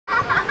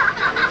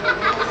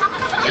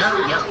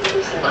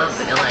love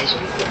vanilla ice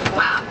cream.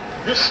 Wow,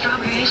 this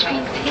strawberry ice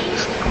cream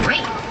tastes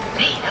great.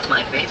 Hey, that's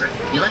my favorite.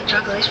 You like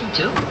chocolate ice cream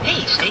too?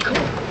 Hey, stay cool.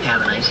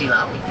 Have an icy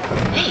lolly.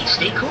 Hey,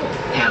 stay cool.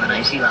 Have an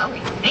icy lolly.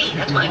 Hey,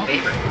 that's my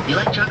favorite. You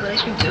like chocolate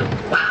ice cream too?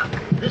 Wow,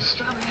 this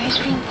strawberry ice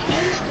cream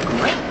tastes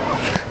great.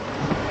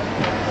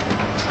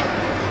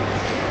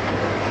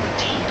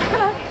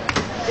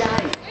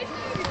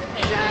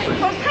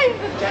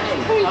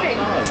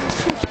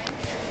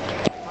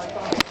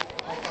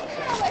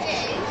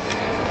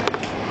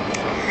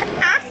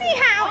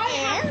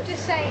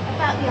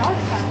 About the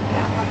iPhone.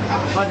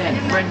 Hi then,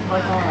 friend,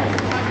 high five.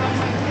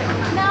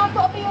 Now I've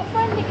got to be your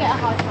friend to get a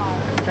high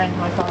five. Friend,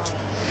 high five.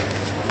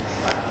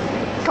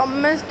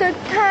 Thomas the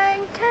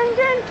Tank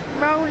Engine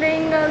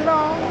rolling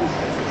along.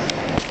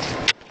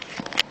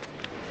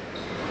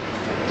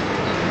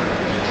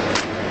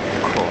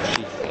 Of course,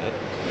 she said.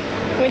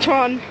 Which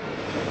one?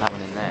 That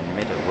one in there, in the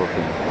middle,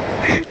 walking.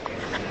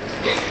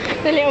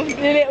 The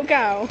little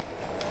girl.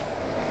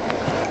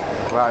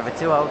 We're either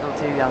too old or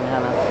too young,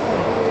 Hannah.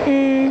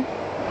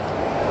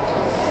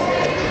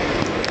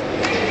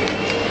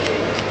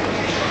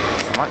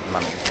 Might be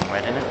mummy in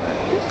red, isn't it?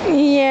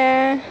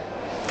 Yeah.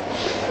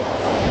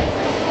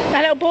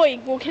 That little boy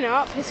walking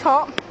up is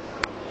hot.